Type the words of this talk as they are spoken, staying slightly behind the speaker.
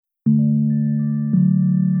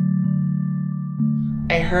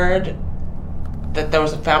I heard that there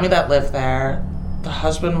was a family that lived there. The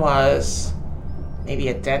husband was maybe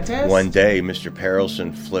a dentist. One day, Mr.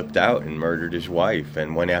 Perelson flipped out and murdered his wife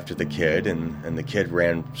and went after the kid, and the kid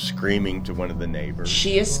ran screaming to one of the neighbors.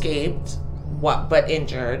 She escaped, but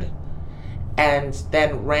injured, and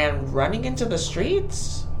then ran running into the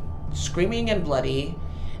streets, screaming and bloody.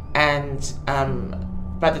 And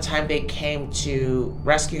by the time they came to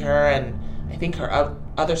rescue her, and I think her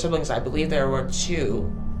other siblings, I believe there were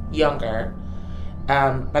 2 younger,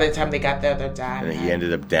 by the time they got there, their dad... And he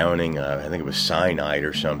ended up downing, I think it was cyanide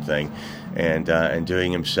or something, and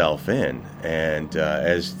doing himself in. And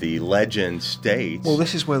as the legend states... Well,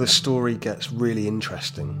 this is where the story gets really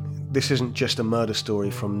interesting. This isn't just a murder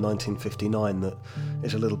story from 1959 that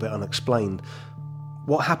is a little bit unexplained.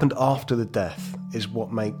 What happened after the death is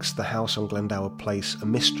what makes the house on Glendower Place a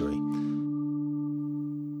mystery.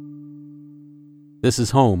 This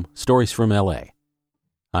is Home, Stories from L.A.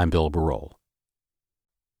 I'm Bill Barol.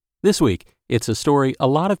 This week, it's a story a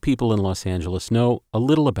lot of people in Los Angeles know a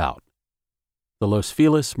little about. The Los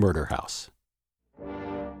Feliz Murder House.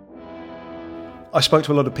 I spoke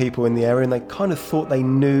to a lot of people in the area and they kind of thought they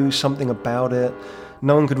knew something about it.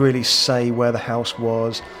 No one could really say where the house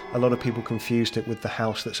was. A lot of people confused it with the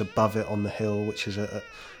house that's above it on the hill, which is the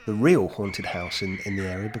real haunted house in the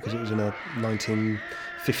area, because it was in a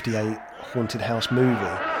 1958 haunted house movie.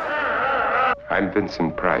 I'm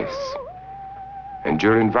Vincent Price, and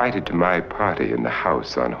you're invited to my party in the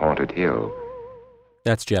house on Haunted Hill.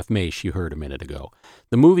 That's Jeff Maish you heard a minute ago.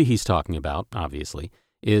 The movie he's talking about, obviously,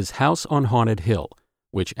 is House on Haunted Hill,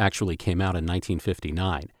 which actually came out in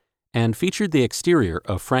 1959, and featured the exterior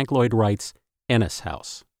of Frank Lloyd Wright's Ennis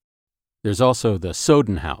House. There's also the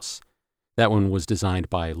Soden House. That one was designed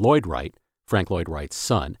by Lloyd Wright, Frank Lloyd Wright's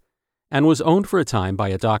son, and was owned for a time by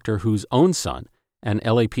a doctor whose own son, an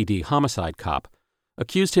LAPD homicide cop,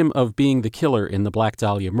 accused him of being the killer in the Black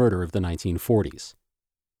Dahlia murder of the 1940s.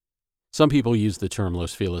 Some people use the term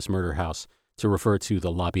Los Feliz Murder House to refer to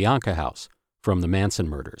the La Bianca House from the Manson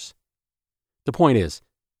murders. The point is,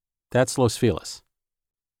 that's Los Feliz.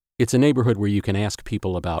 It's a neighborhood where you can ask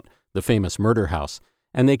people about the famous murder house,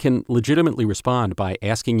 and they can legitimately respond by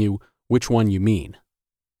asking you which one you mean.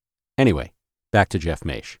 Anyway, back to Jeff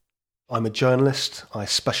Maish. I'm a journalist. I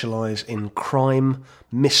specialise in crime,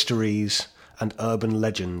 mysteries, and urban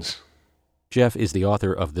legends. Jeff is the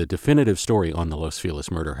author of the definitive story on the Los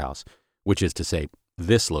Feliz Murder House, which is to say,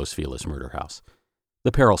 this Los Feliz Murder House,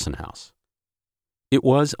 the Perelson House. It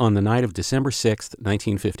was, on the night of December 6th,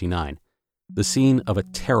 1959, the scene of a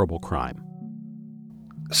terrible crime.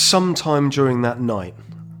 Sometime during that night,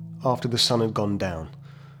 after the sun had gone down,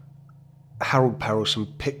 Harold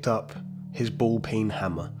Perelson picked up his ball-peen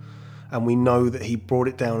hammer, and we know that he brought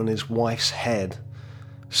it down on his wife's head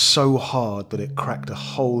so hard that it cracked a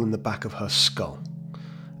hole in the back of her skull.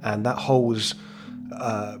 And that hole was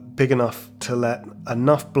big enough to let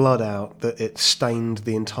enough blood out that it stained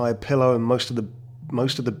the entire pillow and most of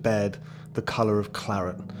the bed the colour of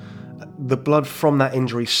claret. The blood from that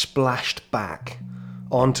injury splashed back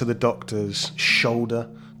onto the doctor's shoulder,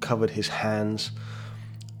 covered his hands.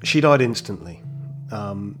 She died instantly.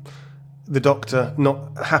 The doctor,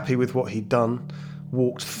 not happy with what he'd done,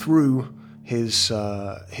 walked through his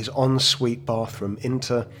ensuite bathroom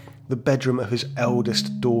into the bedroom of his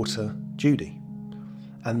eldest daughter, Judy.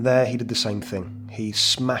 And there he did the same thing. He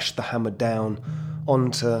smashed the hammer down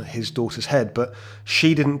onto his daughter's head, but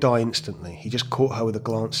she didn't die instantly. He just caught her with a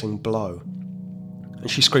glancing blow. And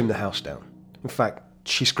she screamed the house down. In fact,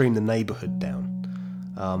 she screamed the neighbourhood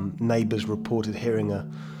down. Neighbours reported hearing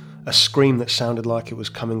a scream that sounded like it was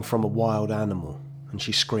coming from a wild animal. And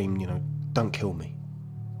she screamed, "Don't kill me."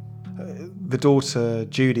 The daughter,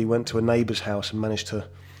 Judy, went to a neighbour's house and managed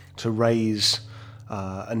to raise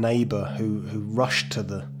a neighbour who rushed to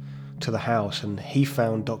the house, and he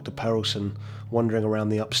found Dr. Perelson wandering around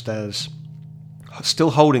the upstairs,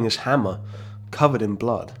 still holding his hammer, covered in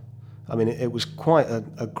blood. I mean, it was quite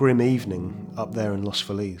a grim evening up there in Los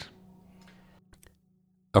Feliz.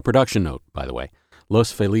 A production note, by the way.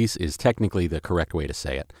 Los Feliz is technically the correct way to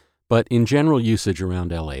say it, but in general usage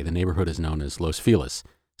around LA, the neighborhood is known as Los Feliz,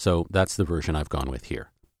 so that's the version I've gone with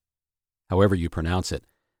here. However you pronounce it,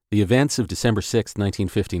 the events of December 6,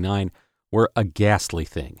 1959 were a ghastly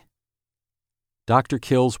thing. Doctor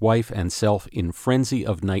kills wife and self in frenzy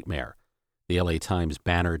of nightmare. The LA Times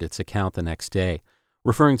bannered its account the next day,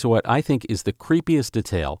 referring to what I think is the creepiest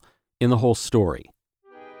detail in the whole story.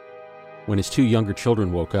 When his 2 younger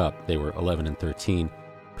children woke up, they were 11 and 13,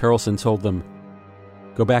 Perelson told them,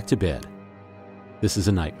 "Go back to bed. This is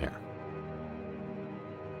a nightmare."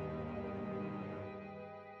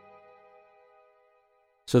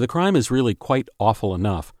 So the crime is really quite awful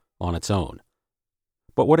enough on its own.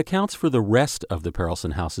 But what accounts for the rest of the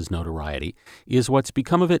Perelson house's notoriety is what's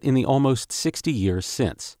become of it in the almost 60 years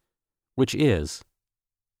since, which is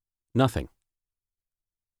nothing.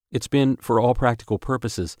 It's been, for all practical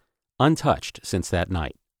purposes, untouched since that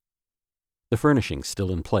night. The furnishings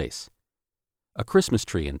still in place. A Christmas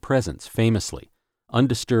tree and presents, famously,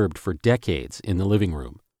 undisturbed for decades in the living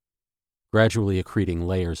room, gradually accreting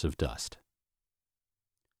layers of dust.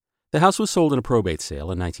 The house was sold in a probate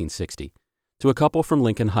sale in 1960 to a couple from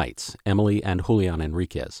Lincoln Heights, Emily and Julian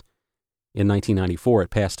Enriquez. In 1994, it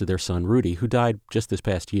passed to their son Rudy, who died just this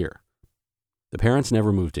past year. The parents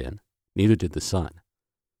never moved in, neither did the son.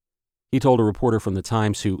 He told a reporter from the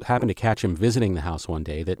Times who happened to catch him visiting the house one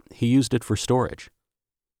day that he used it for storage.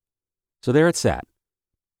 So there it sat,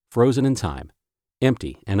 frozen in time,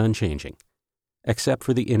 empty and unchanging, except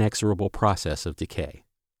for the inexorable process of decay.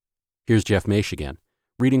 Here's Jeff Maish again,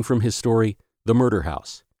 reading from his story, The Murder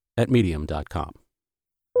House, at Medium.com.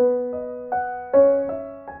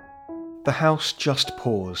 The house just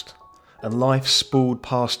paused, and life spooled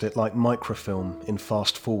past it like microfilm in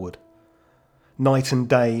fast forward. Night and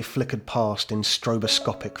day flickered past in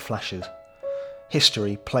stroboscopic flashes.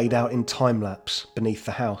 History played out in time-lapse beneath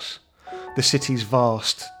the house, the city's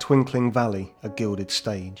vast, twinkling valley a gilded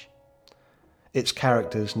stage. Its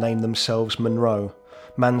characters named themselves Monroe,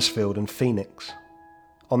 Mansfield and Phoenix.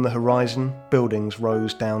 On the horizon, buildings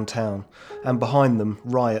rose downtown, and behind them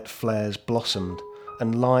riot flares blossomed,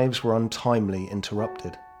 and lives were untimely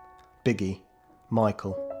interrupted. Biggie,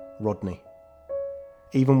 Michael, Rodney.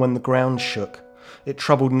 Even when the ground shook, it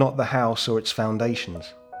troubled not the house or its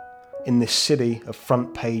foundations. In this city of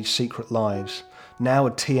front-page secret lives, now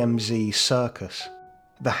a TMZ circus,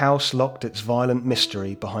 the house locked its violent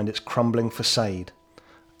mystery behind its crumbling facade,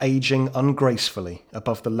 aging ungracefully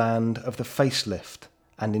above the land of the facelift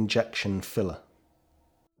and injection filler.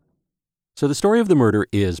 So the story of the murder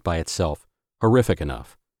is, by itself, horrific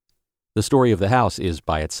enough. The story of the house is,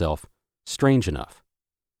 by itself, strange enough.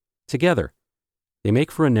 Together, they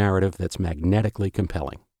make for a narrative that's magnetically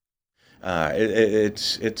compelling.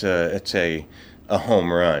 It's a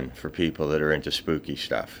home run for people that are into spooky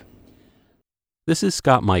stuff. This is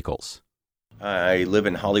Scott Michaels. I live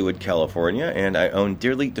in Hollywood, California, and I own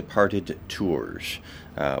Dearly Departed Tours,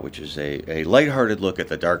 which is a lighthearted look at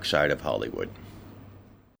the dark side of Hollywood.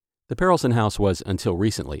 The Perelson house was, until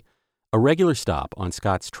recently, a regular stop on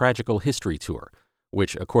Scott's Tragical History Tour,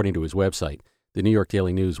 which, according to his website, the New York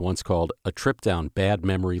Daily News once called a trip down bad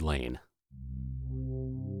memory lane.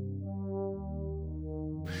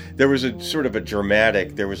 There was a sort of a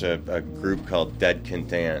dramatic. There was a group called Dead Can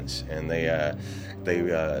Dance, and they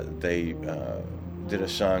did a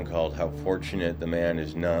song called "How Fortunate the Man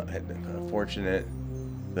Is Not." Fortunate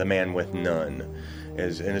the Man with None,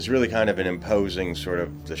 and it's really kind of an imposing sort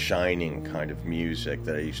of The Shining kind of music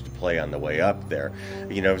that I used to play on the way up there.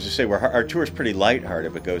 You know, as I say, our tour is pretty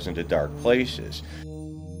lighthearted, but goes into dark places.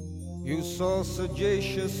 You so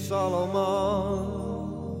sagacious, Solomon.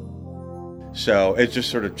 So it just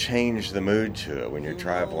sort of changed the mood to it when you're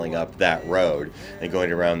traveling up that road and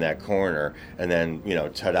going around that corner, and then, you know,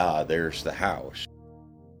 ta-da, there's the house.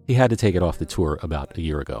 He had to take it off the tour about a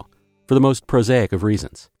year ago, for the most prosaic of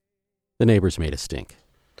reasons. The neighbors made a stink.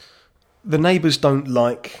 The neighbours don't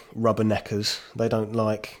like rubberneckers. They don't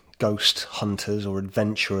like ghost hunters or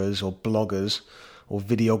adventurers or bloggers or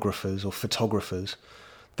videographers or photographers.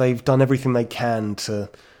 They've done everything they can to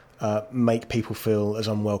make people feel as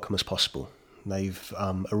unwelcome as possible. They've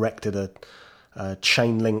erected a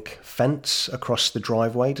chain link fence across the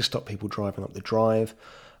driveway to stop people driving up the drive.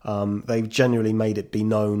 They've generally made it be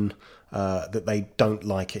known that they don't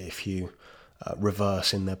like it if you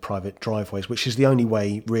reverse in their private driveways, which is the only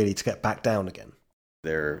way really to get back down again.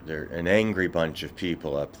 They're an angry bunch of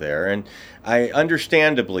people up there, and I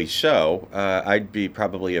understandably so. I'd be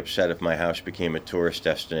probably upset if my house became a tourist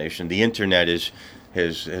destination. The internet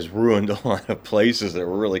has ruined a lot of places that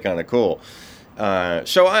were really kind of cool.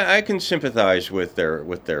 So I can sympathize with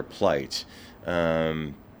their plight,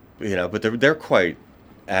 you know. But they're quite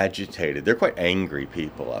agitated. They're quite angry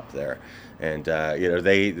people up there, and you know,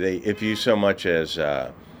 they if you so much as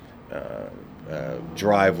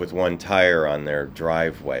drive with one tire on their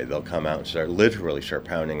driveway, they'll come out and literally start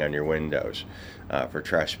pounding on your windows for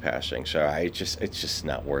trespassing. So it's just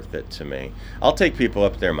not worth it to me. I'll take people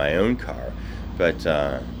up there in my own car, but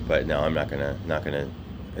no, I'm not gonna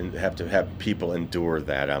have to have people endure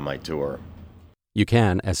that on my tour. You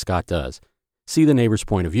can, as Scott does, see the neighbor's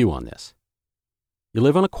point of view on this. You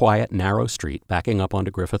live on a quiet, narrow street backing up onto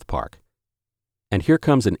Griffith Park, and here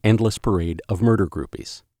comes an endless parade of murder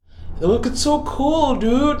groupies. Look, it's so cool,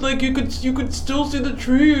 dude. Like, you could still see the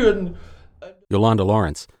tree. And Yolanda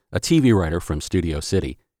Lawrence, a TV writer from Studio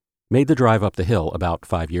City, made the drive up the hill about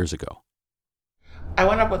 5 years ago. I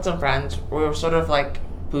went up with some friends. We were sort of like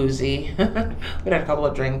boozy. We had a couple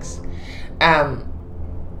of drinks. And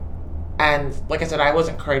like I said, I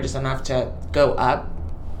wasn't courageous enough to go up,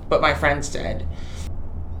 but my friends did.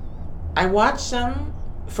 I watched them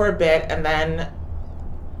for a bit, and then,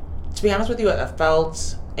 to be honest with you, it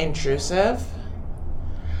felt intrusive.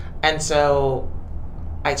 And so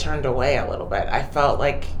I turned away a little bit. I felt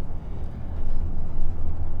like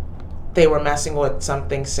they were messing with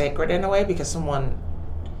something sacred in a way, because an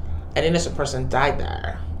innocent person died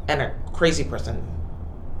there, and a crazy person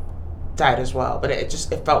died as well. But it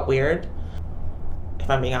felt weird, if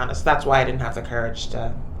I'm being honest. That's why I didn't have the courage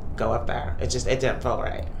to go up there. It didn't feel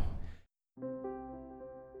right.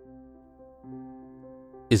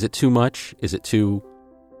 Is it too much? Is it too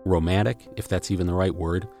romantic, if that's even the right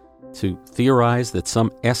word, to theorize that some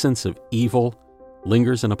essence of evil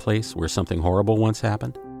lingers in a place where something horrible once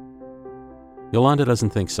happened? Yolanda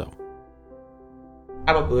doesn't think so.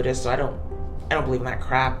 I'm a Buddhist, so I don't believe in that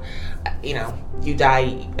crap. You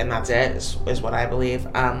die and that's it, is what I believe.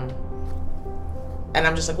 And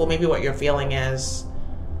I'm just like, well, maybe what you're feeling is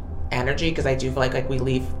energy, because I do feel like we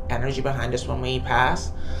leave energy behind us when we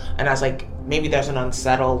pass. And I was like, maybe there's an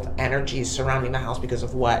unsettled energy surrounding the house because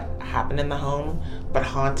of what happened in the home, but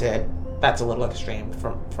haunted, that's a little extreme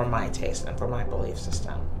from my taste and from my belief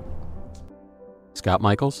system. Scott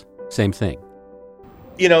Michaels, same thing.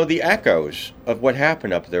 The echoes of what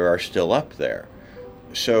happened up there are still up there.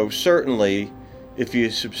 So certainly, if you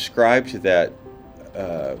subscribe to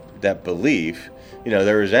that belief,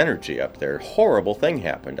 there is energy up there. Horrible thing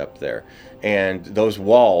happened up there, and those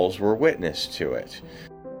walls were witness to it.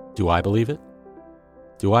 Do I believe it?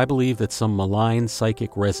 Do I believe that some malign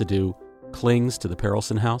psychic residue clings to the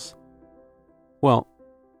Perelson house? Well,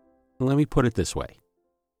 let me put it this way.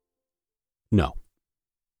 No,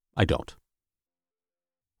 I don't.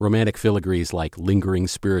 Romantic filigrees like lingering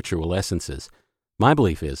spiritual essences. My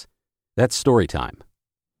belief is that's story time.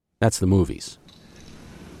 That's the movies.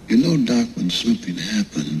 Doc, when something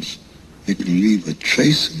happens, it can leave a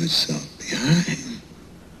trace of itself behind.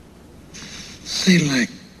 Say, like,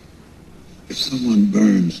 if someone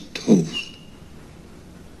burns toast.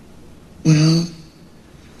 Well,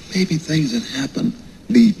 maybe things that happen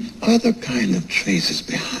leave other kind of traces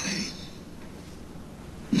behind.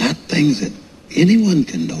 Not things that anyone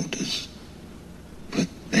can notice, but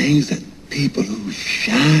things that people who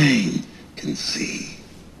shine can see.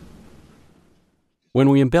 When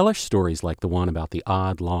we embellish stories like the one about the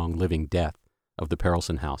odd, long living death of the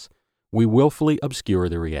Perelson house, we willfully obscure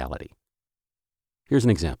the reality. Here's an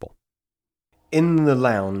example. In the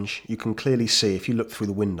lounge, you can clearly see, if you look through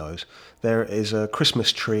the windows, there is a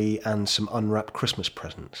Christmas tree and some unwrapped Christmas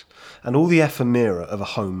presents, and all the ephemera of a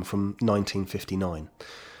home from 1959.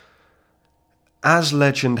 As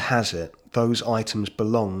legend has it, those items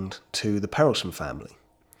belonged to the Perelson family.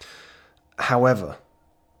 However,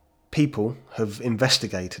 people have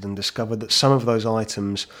investigated and discovered that some of those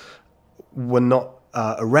items were not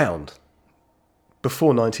around.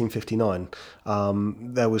 Before 1959,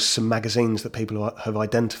 there was some magazines that people have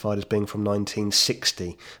identified as being from 1960,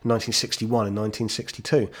 1961 and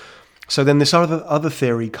 1962. So then this other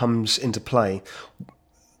theory comes into play.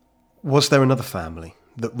 Was there another family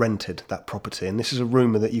that rented that property? And this is a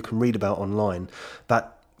rumour that you can read about online,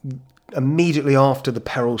 that immediately after the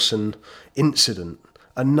Perelson incident,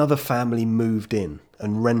 another family moved in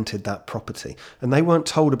and rented that property, and they weren't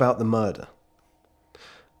told about the murder.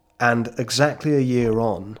 And exactly a year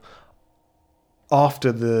on,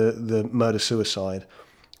 after the murder-suicide,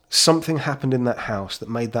 something happened in that house that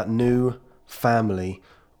made that new family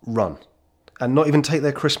run and not even take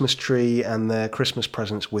their Christmas tree and their Christmas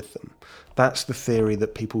presents with them. That's the theory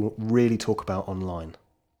that people really talk about online.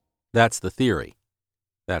 That's the theory.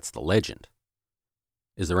 That's the legend.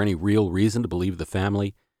 Is there any real reason to believe the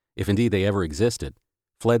family, if indeed they ever existed,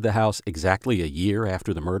 fled the house exactly a year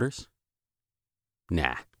after the murders?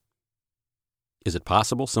 Nah. Is it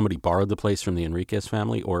possible somebody borrowed the place from the Enriquez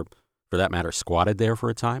family, or, for that matter, squatted there for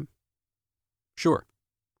a time? Sure.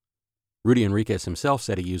 Rudy Enriquez himself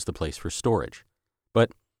said he used the place for storage,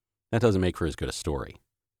 but that doesn't make for as good a story.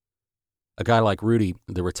 A guy like Rudy,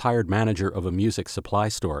 the retired manager of a music supply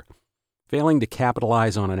store, failing to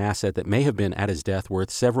capitalize on an asset that may have been at his death worth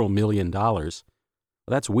several $1 million, well,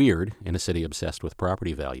 that's weird in a city obsessed with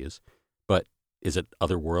property values. But is it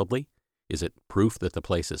otherworldly? Is it proof that the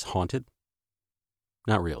place is haunted?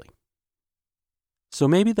 Not really. So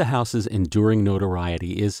maybe the house's enduring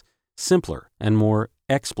notoriety is simpler and more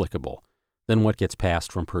explicable than what gets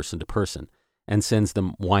passed from person to person and sends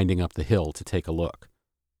them winding up the hill to take a look.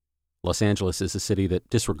 Los Angeles is a city that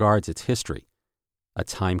disregards its history. A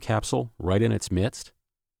time capsule right in its midst?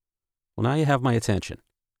 Well, now you have my attention.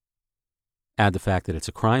 Add the fact that it's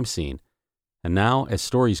a crime scene, and now, as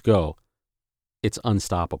stories go, it's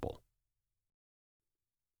unstoppable.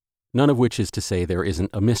 None of which is to say there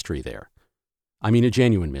isn't a mystery there. I mean a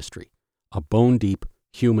genuine mystery, a bone-deep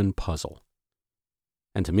human puzzle.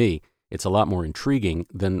 And to me, it's a lot more intriguing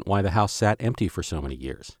than why the house sat empty for so many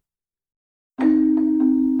years.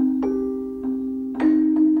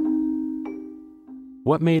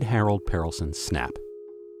 What made Harold Perelson snap?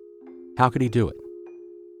 How could he do it?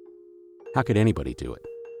 How could anybody do it?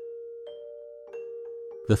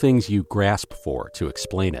 The things you grasp for to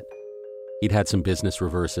explain it. He'd had some business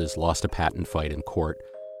reverses, lost a patent fight in court,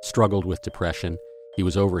 struggled with depression, he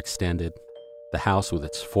was overextended. The house with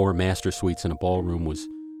its 4 master suites and a ballroom was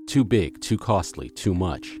too big, too costly, too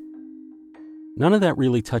much. None of that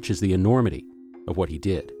really touches the enormity of what he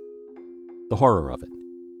did, the horror of it.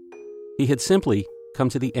 He had simply come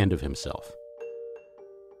to the end of himself.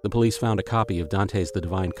 The police found a copy of Dante's The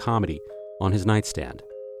Divine Comedy on his nightstand,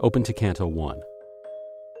 open to Canto 1.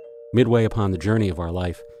 Midway upon the journey of our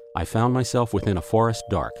life, I found myself within a forest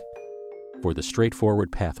dark, for the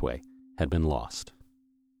straightforward pathway had been lost.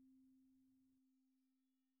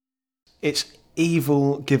 It's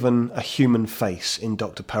evil given a human face in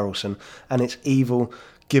Dr. Perelson, and it's evil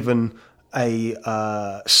given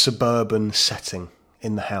a suburban setting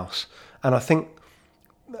in the house. And I think,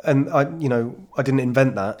 and I didn't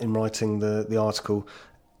invent that in writing the article.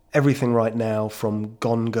 Everything right now, from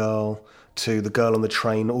Gone Girl to The Girl on the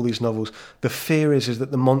Train, all these novels, the fear is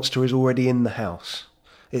that the monster is already in the house.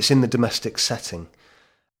 It's in the domestic setting.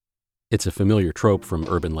 It's a familiar trope from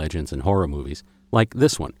urban legends and horror movies, like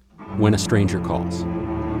this one, When a Stranger Calls.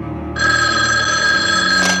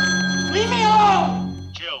 Leave me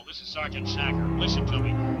alone! Jill, this is Sergeant Sacker. Listen to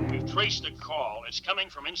me. We've traced the call. It's coming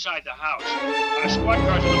from inside the house. A squad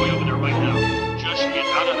car's on the way over there right now. Just get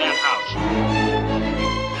out of that house.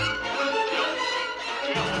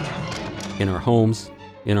 Jill. In our homes,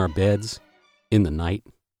 in our beds, in the night.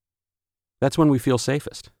 That's when we feel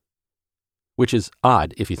safest. Which is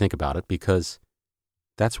odd if you think about it, because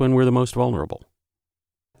that's when we're the most vulnerable.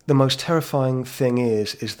 The most terrifying thing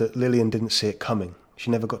is that Lillian didn't see it coming. She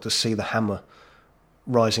never got to see the hammer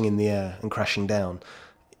rising in the air and crashing down.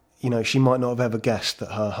 She might not have ever guessed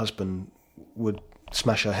that her husband would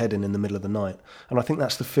smash her head in the middle of the night. And I think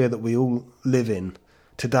that's the fear that we all live in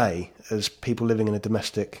today as people living in a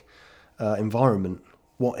domestic environment.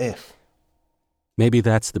 What if? Maybe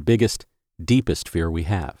that's the biggest, deepest fear we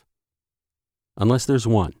have. Unless there's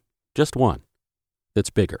one, just one,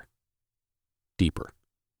 that's bigger, deeper.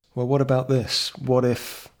 Well, what about this? What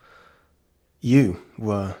if you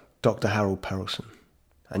were Dr. Harold Perelson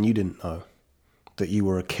and you didn't know that you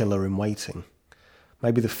were a killer in waiting?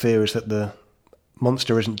 Maybe the fear is that the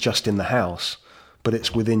monster isn't just in the house, but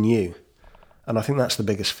it's within you. And I think that's the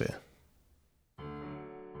biggest fear.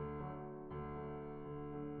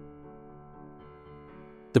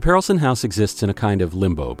 The Perelson house exists in a kind of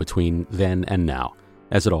limbo between then and now,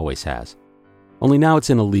 as it always has. Only now it's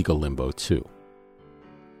in a legal limbo, too.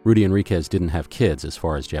 Rudy Enriquez didn't have kids, as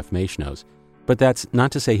far as Jeff Maish knows, but that's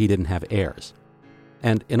not to say he didn't have heirs.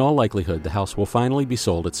 And in all likelihood, the house will finally be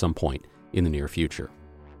sold at some point in the near future.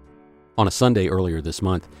 On a Sunday earlier this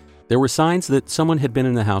month, there were signs that someone had been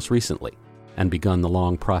in the house recently and begun the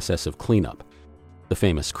long process of cleanup. The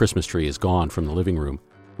famous Christmas tree is gone from the living room,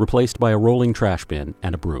 replaced by a rolling trash bin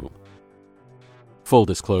and a broom. Full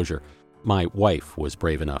disclosure, my wife was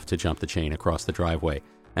brave enough to jump the chain across the driveway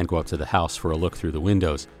and go up to the house for a look through the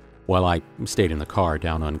windows, while I stayed in the car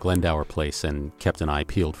down on Glendower Place and kept an eye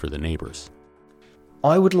peeled for the neighbors.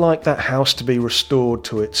 I would like that house to be restored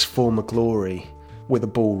to its former glory, with a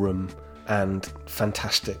ballroom and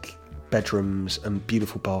fantastic bedrooms and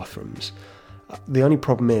beautiful bathrooms. The only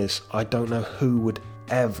problem is, I don't know who would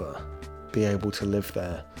ever be able to live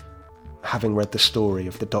there, having read the story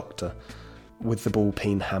of the doctor with the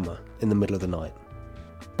ball-peen hammer in the middle of the night.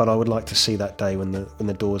 But I would like to see that day when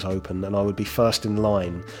the doors open, and I would be first in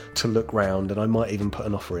line to look round, and I might even put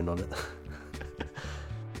an offer in on it.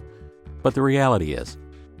 But the reality is,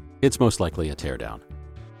 it's most likely a teardown.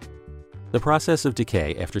 The process of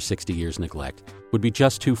decay after 60 years' neglect would be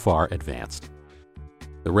just too far advanced.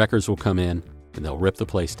 The wreckers will come in, and they'll rip the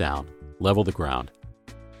place down, level the ground,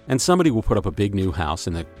 and somebody will put up a big new house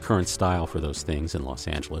in the current style for those things in Los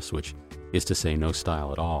Angeles, which is to say no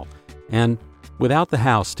style at all. And without the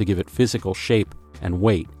house to give it physical shape and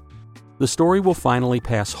weight, the story will finally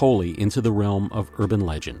pass wholly into the realm of urban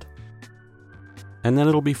legend. And then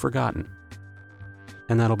it'll be forgotten.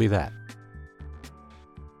 And that'll be that.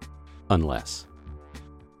 Unless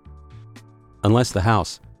the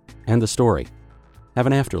house and the story have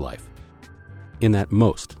an afterlife in that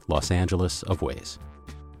most Los Angeles of ways.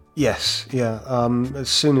 Yes, yeah. As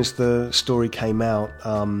soon as the story came out,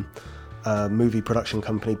 a movie production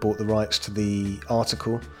company bought the rights to the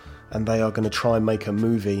article, and they are going to try and make a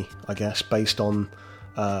movie, I guess, based on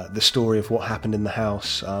the story of what happened in the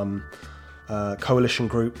house. Coalition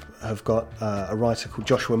Group have got a writer called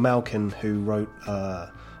Joshua Malkin who wrote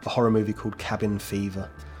a horror movie called Cabin Fever.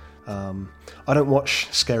 I don't watch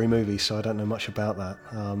scary movies, so I don't know much about that.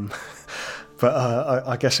 But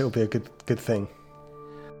I guess it'll be a good thing.